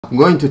I'm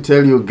going to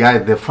tell you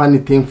guys the funny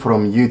thing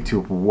from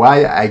YouTube,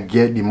 why I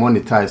get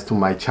demonetized to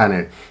my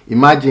channel.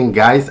 Imagine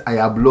guys, I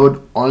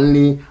upload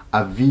only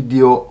a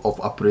video of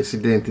a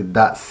president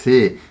that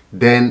say,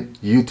 then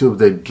YouTube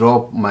they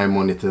drop my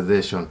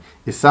monetization.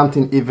 It's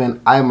something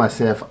even I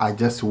myself, I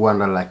just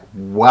wonder like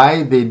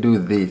why they do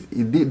this.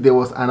 There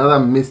was another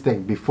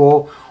mistake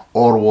before,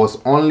 or was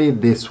only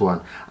this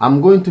one? I'm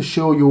going to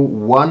show you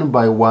one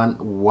by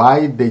one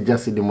why they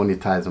just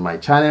demonetize my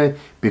channel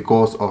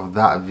because of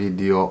that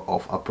video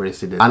of a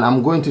president. And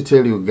I'm going to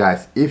tell you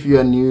guys, if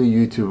you're a new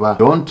YouTuber,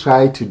 don't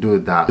try to do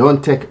that.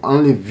 Don't take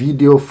only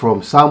video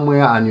from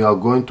somewhere and you are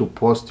going to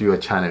post to your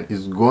channel.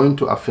 It's going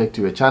to affect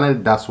your channel.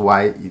 That's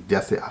why it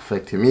just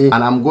affected me.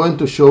 And I'm going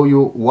to show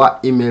you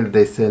what email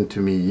they sent to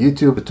me,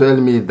 YouTube, to tell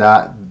me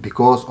that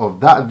because of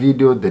that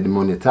video they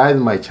demonetized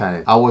my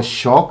channel. I was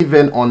shocked.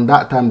 Even on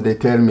that time they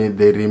tell me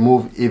they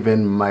remove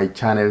even my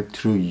channel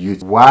through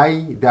YouTube.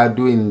 Why they're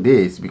doing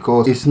this?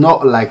 Because it's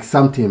not like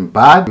something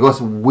bad,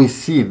 because we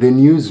see the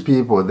news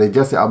people, they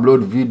just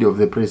upload video of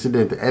the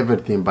president,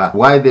 everything, but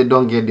why they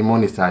don't get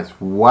demonetized?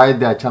 Why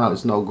their channel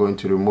is not going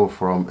to remove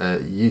from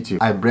YouTube?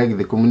 I break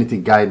the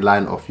community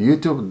guideline of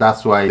YouTube.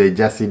 That's why they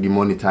just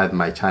demonetize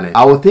my channel.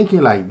 I was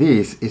thinking like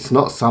this, it's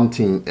not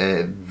something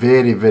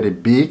very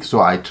big,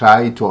 so I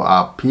try to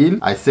appeal.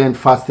 I sent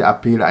first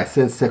appeal, I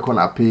sent second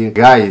appeal.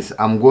 Guys,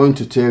 I'm going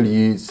to tell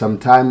you,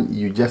 sometimes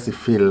you just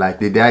feel like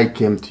the day I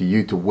came to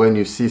YouTube, when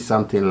you see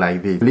something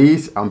like this,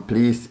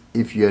 please,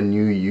 if you're a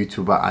new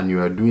YouTuber and you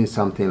are doing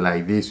something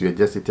like this, you're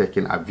just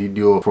taking a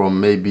video from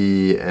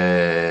maybe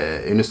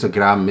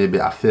Instagram, maybe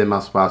a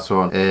famous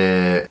person,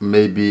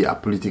 maybe a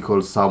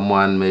political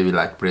someone, maybe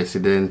like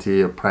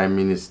president, prime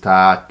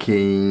minister,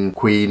 king,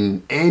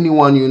 queen,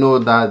 anyone you know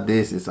that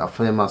this is a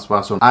famous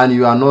person, and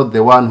you are not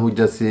the one who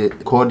just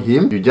called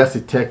him, you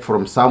just take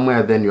from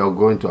somewhere, then you are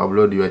going to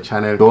upload your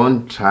channel.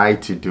 Don't try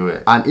to do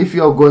it. And if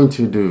you're going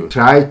to do,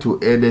 try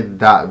to edit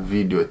that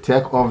video,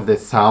 take off the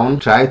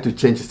sound, try to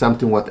change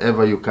something,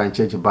 whatever you can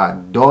change,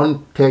 but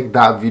don't take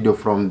that video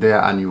from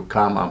there and you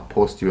come and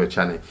post to your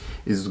channel.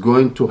 It's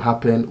going to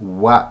happen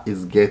what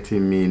is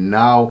getting me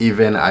now.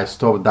 Even I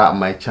stopped that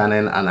my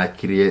channel and I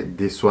create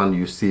this one.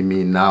 You see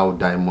me now,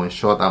 Diamond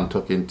Shot, I'm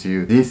talking to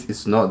you. This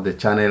is not the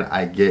channel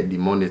I get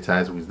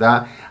demonetized with.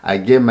 That I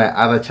get my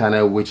other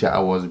channel, which I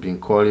was been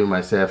calling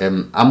myself,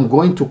 I'm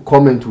going to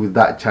comment with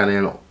that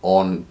channel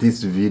on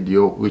this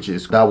video, which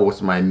is that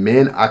was my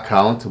main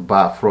account,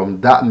 but from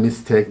that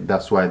mistake,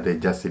 that's why they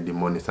just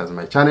demonetized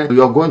my channel. So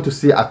you're going to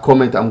see a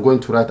comment. I'm going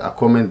to write a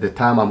comment. The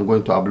time I'm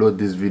going to upload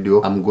this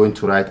video, I'm going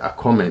to write a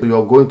comment. So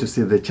you're going to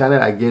see the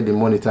channel I get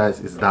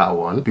demonetized is that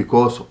one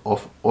because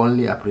of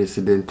only a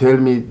president tell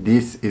me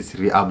this is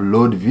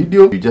re-upload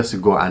video. You just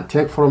go and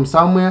take from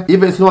somewhere.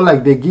 Even it's not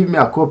like they give me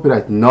a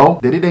copyright. No,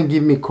 they didn't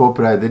give me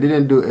copyright. They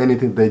didn't do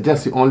anything. They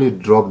just only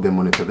drop the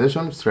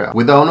monetization straight up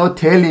without not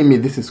telling me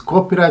this is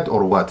copyright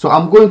or what. So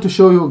I'm going to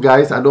show you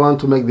guys. I don't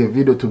want to make the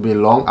video to be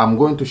long. I'm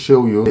going to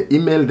show you the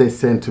email they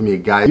sent to me,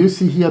 guys. You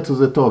see here to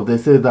the top, they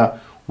say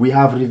that we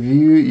have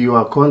reviewed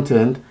your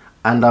content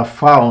and have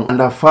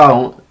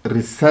found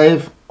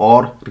receive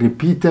or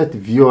repeated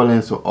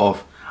violence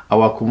of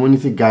our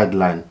community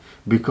guideline.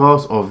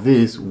 Because of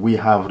this, we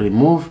have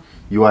removed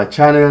your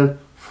channel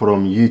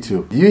from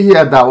YouTube. Do you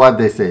hear that what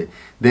they say?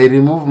 They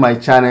remove my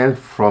channel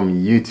from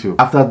YouTube.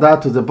 After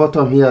that, to the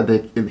bottom here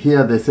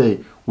they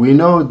say, we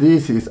know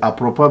this is a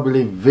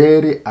probably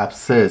very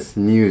absurd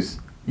news.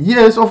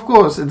 Yes, of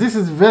course, this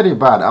is very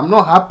bad. I'm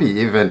not happy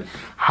even.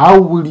 How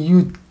will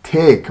you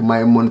take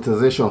my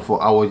monetization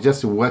for? I was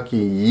just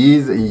working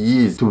years and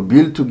years to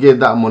build to get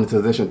that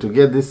monetization, to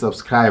get this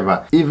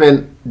subscriber.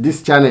 Even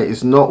this channel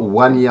is not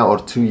 1 year or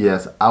 2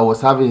 years. I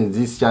was having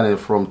this channel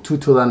from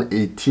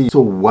 2018. So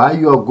why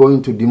you are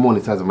going to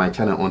demonetize my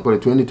channel on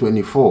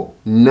 2024?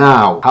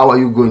 Now, how are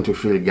you going to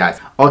feel, guys?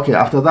 Okay,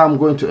 after that I'm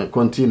going to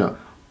continue.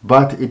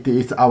 But it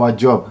is our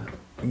job.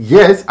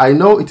 Yes, I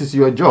know it is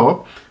your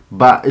job,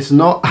 but it's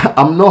not,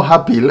 I'm not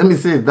happy. Let me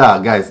say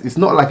that, guys. It's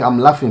not like I'm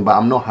laughing, but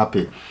I'm not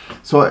happy.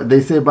 So they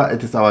say, but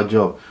it is our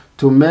job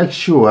to make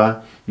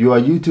sure your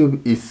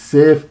YouTube is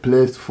safe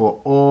place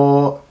for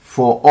all.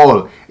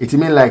 It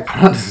means like,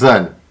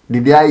 understand,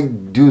 did I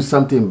do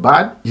something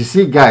bad? You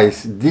see,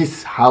 guys,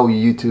 this how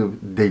YouTube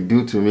they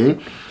do to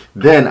me.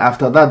 Then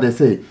after that, they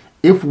say,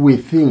 if we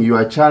think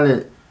your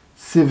channel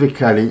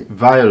civically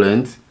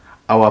violent,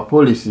 our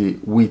policy,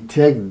 we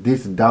take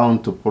this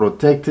down to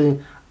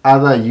protecting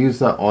other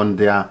users on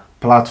their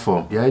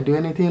platform. Did I do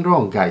anything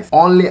wrong, guys?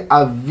 Only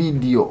a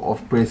video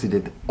of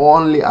president,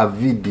 only a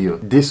video.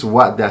 This is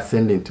what they're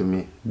sending to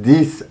me.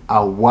 These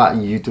are what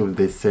YouTube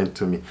they sent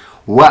to me.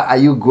 What are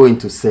you going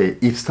to say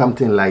if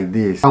something like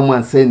this,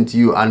 someone sent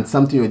you and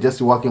something you're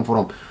just working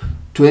from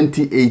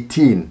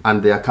 2018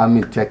 and they are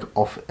coming take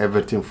off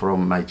everything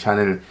from my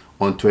channel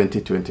on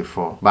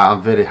 2024? But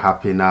I'm very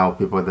happy now,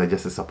 people that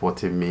just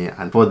supporting me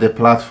and for the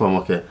platform.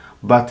 Okay,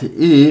 but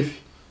if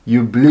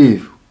you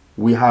believe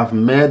we have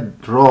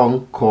made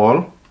wrong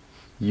call,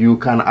 you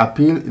can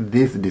appeal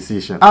this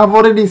decision. I've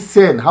already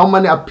said how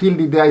many appeal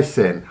did I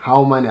send?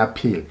 How many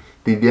appeal?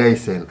 did I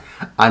send?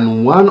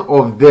 And one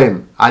of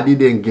them, I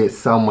didn't get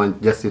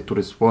someone just to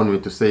respond me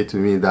to say to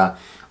me that,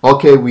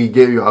 okay, we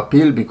gave you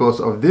appeal because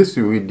of this,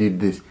 we did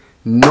this.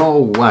 No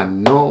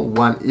one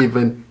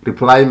even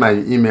reply my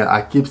email.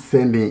 I keep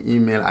sending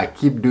email, I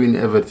keep doing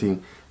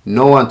everything.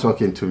 No one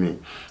talking to me.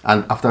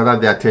 And after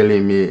that, they are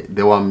telling me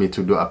they want me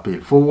to do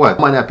appeal. For what?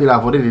 How many appeal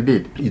I've already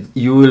did?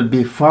 You will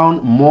be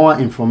found more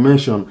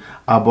information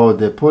about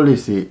the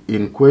policy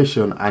in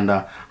question and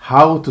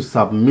how to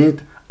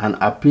submit an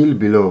appeal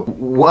below.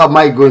 What am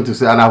I going to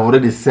say? And I've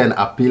already sent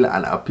appeal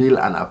and appeal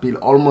and appeal.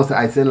 Almost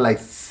I sent like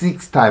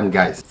 6 times,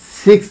 guys.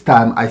 6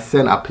 times I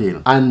sent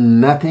appeal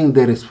and nothing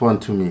they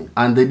respond to me.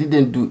 And they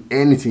didn't do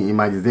anything.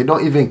 Imagine, they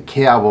don't even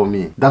care about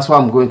me. That's what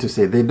I'm going to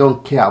say. They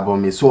don't care about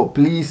me. So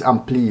please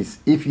and please,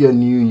 if you're a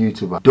new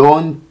YouTuber,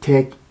 don't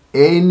take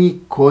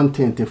any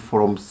content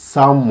from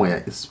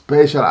somewhere,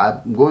 especially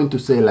I'm going to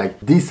say like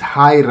these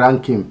high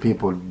ranking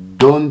people.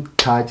 Don't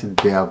touch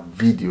their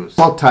videos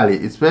totally,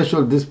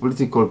 especially these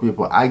political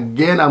people.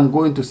 Again, I'm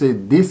going to say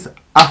these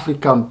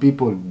African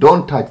people,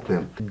 don't touch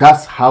them.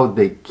 That's how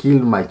they kill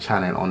my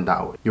channel on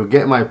that way. You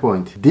get my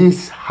point?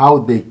 This how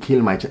they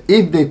kill my channel.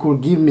 If they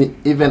could give me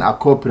even a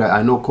copyright,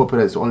 I know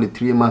copyright is only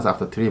 3 months.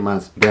 After 3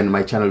 months, then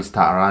my channel will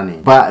start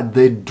running. But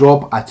they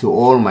drop at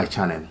all my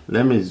channel.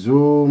 Let me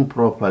zoom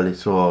properly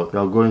so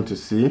you're going to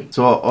see.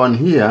 So on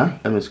here,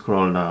 let me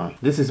scroll down.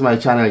 This is my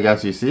channel,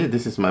 guys. You see,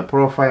 this is my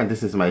profile.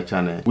 This is my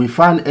channel. We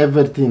find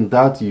everything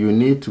that you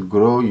need to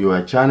grow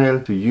your channel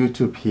to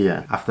YouTube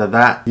here. After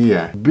that,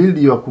 here, build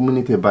your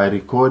community by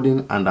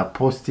recording and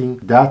posting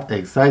that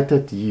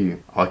excited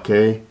you.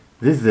 Okay,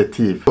 this is the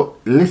tip. So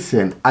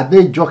listen, are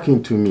they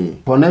joking to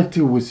me?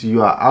 Connecting with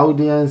your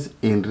audience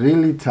in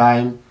real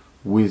time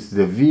with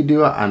the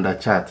video and the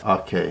chat.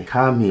 Okay,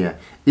 come here.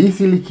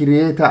 Easily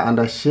create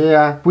and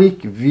share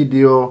quick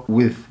video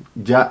with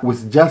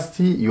just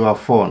your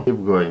phone.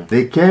 Keep going.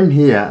 They came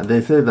here,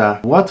 they said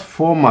that what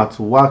format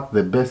work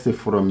the best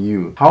from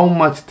you? How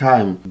much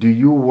time do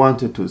you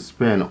want to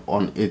spend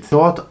on it?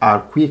 Short or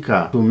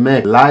quicker to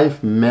make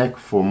live make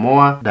for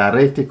more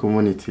direct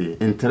community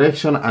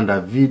interaction, and a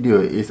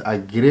video is a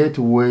great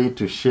way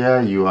to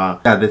share your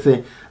they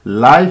say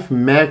live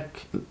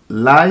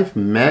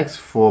makes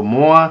for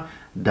more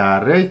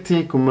direct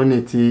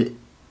community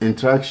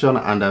interaction,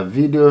 and a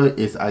video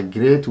is a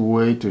great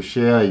way to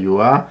share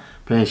your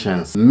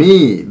pensions.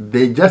 Me,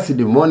 they just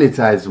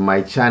demonetize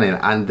my channel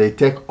and they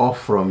take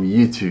off from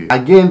YouTube.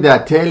 Again, they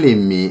are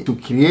telling me to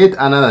create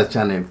another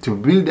channel, to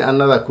build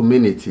another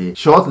community.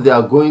 Short, they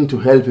are going to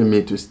help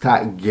me to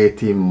start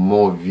getting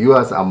more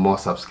viewers and more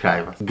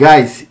subscribers.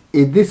 Guys,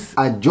 is this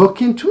a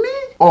joking to me?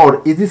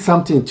 Or is this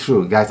something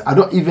true? Guys, I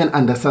don't even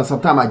understand.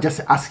 Sometimes I just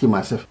asking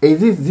myself,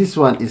 is this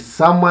one, is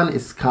someone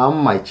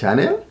scam my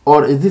channel?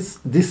 Or is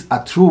this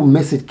a true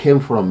message came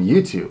from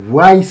YouTube?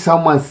 Why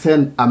someone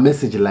send a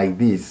message like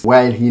this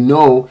while he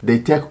know they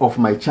take off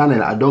my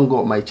channel? I don't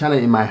got my channel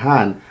in my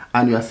hand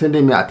and you are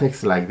sending me a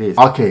text like this.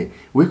 Okay,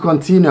 we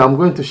continue. I'm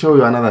going to show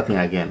you another thing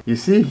again. You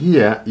see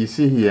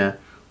here,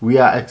 we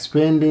are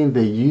expanding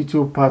the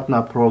YouTube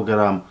Partner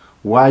Program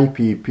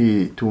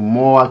YPP to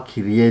more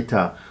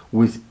creator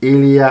with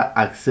earlier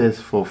access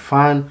for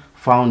fan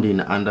funding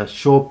and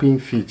shopping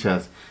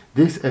features.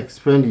 This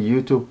expand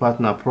YouTube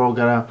Partner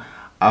Program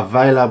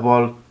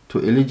available to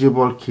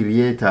eligible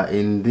creator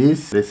in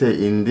this, they say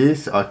in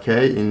this,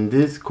 okay, in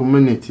this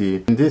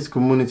community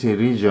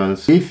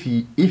regions.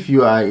 If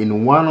you are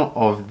in one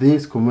of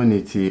these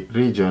community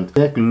regions,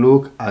 take a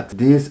look at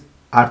this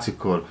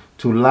article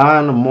to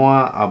learn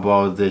more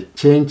about the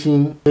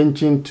changing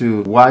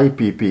to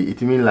YPP.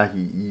 It means like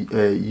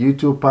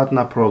YouTube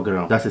Partner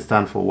Program. That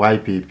stands for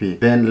YPP.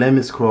 Then let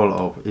me scroll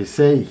up. It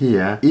say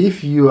here,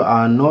 if you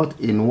are not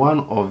in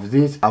one of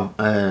these,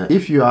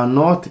 if you are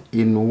not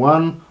in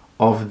one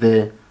of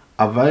the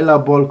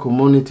available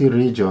community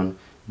region,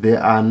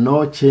 there are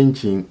no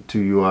changing to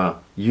your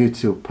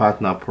YouTube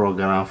Partner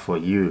Program for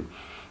you.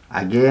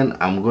 Again,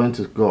 I'm going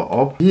to go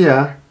up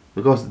here,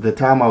 because the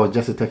time I was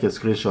just take a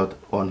screenshot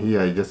on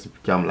here, it just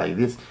become like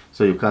this,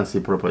 so you can't see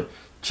properly.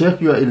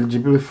 Check your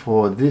eligibility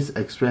for this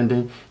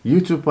expanding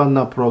YouTube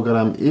Partner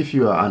Program. If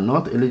you are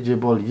not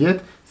eligible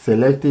yet,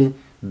 select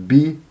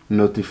be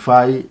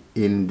notified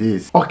in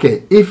this.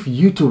 Okay, if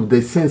YouTube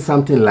they send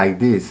something like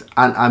this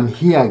and I'm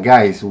here,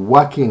 guys,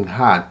 working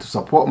hard to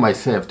support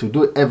myself, to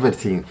do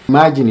everything.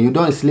 Imagine you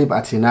don't sleep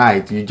at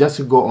night, you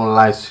just go on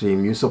live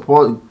stream, you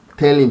support,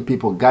 telling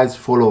people, guys,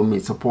 follow me,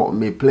 support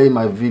me, play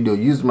my video,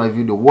 use my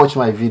video, watch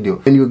my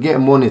video. And you get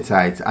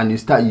monetized and you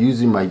start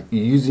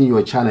using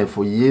your channel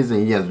for years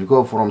and years,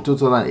 because from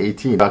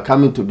 2018 you are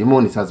coming to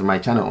demonetize my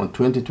channel on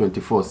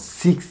 2024,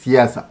 6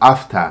 years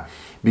after,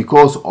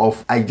 because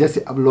of I just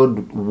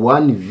upload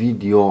one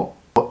video.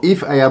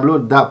 If I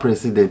upload that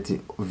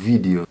president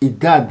video, is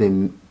that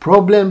the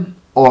problem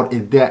or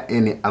is there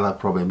any other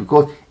problem?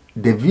 Because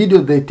the video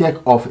they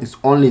take off is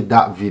only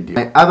that video.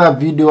 My other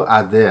video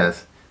are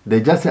theirs. they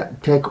just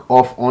take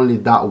off only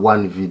that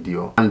one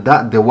video, and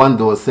that the one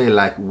they will say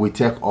like, we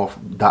take off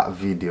that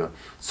video.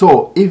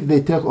 So if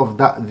they take off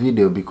that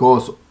video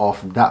because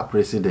of that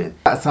president,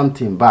 that's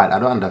something bad. I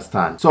don't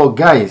understand. So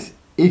guys,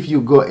 if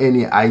you got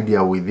any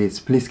idea with this,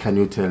 please can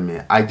you tell me?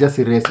 I just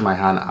raised my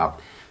hand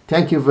up.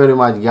 Thank you very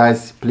much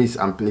guys. Please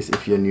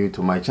if you're new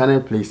to my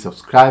channel, please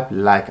subscribe,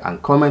 like and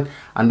comment,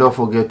 and don't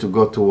forget to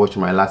go to watch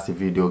my last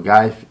video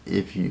guys.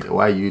 If you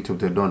why YouTube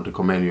they don't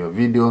recommend your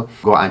video,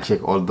 go and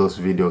check all those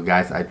videos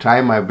guys. I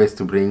try my best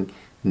to bring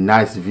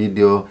nice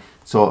video,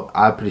 so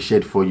I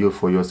appreciate for you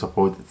for your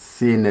support.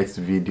 See you next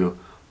video.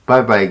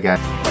 Bye bye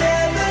guys.